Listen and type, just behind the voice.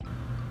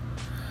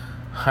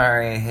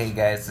Alright, hey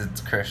guys, it's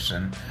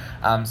Christian.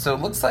 So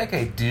it looks like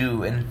I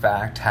do, in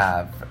fact,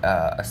 have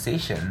a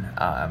station,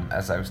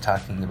 as I was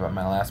talking about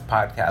my last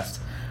podcast.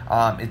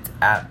 It's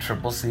at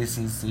Triple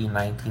CCC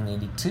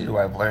 1982.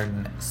 I've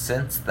learned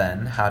since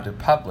then how to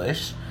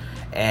publish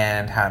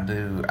and how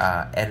to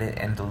edit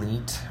and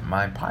delete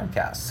my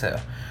podcast. So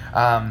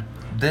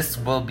this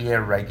will be a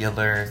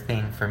regular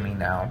thing for me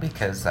now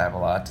because I have a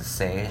lot to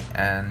say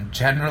and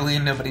generally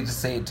nobody to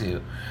say it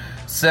to.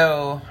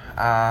 So,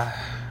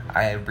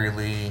 I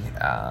really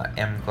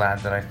am glad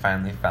that I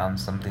finally found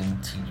something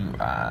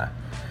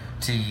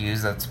to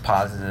use that's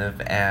positive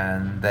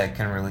and that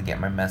can really get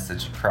my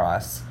message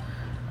across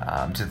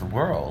to the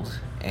world,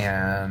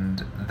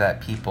 and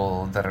that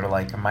people that are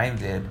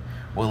like-minded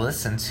will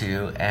listen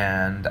to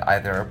and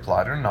either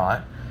applaud or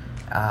not,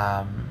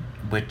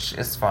 which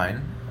is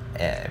fine.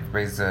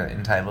 Everybody's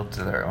entitled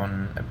to their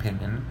own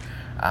opinion.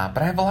 But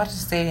I have a lot to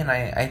say, and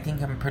I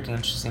think I'm a pretty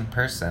interesting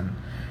person.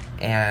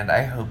 And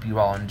I hope you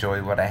all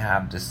enjoy what I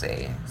have to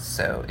say.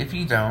 So if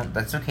you don't,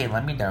 that's okay,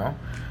 let me know.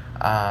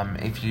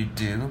 If you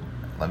do,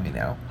 let me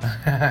know.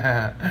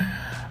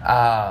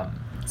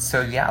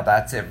 So yeah,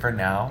 that's it for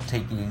now.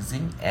 Take it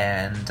easy,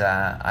 and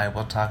I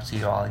will talk to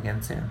you all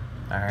again soon.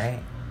 Alright?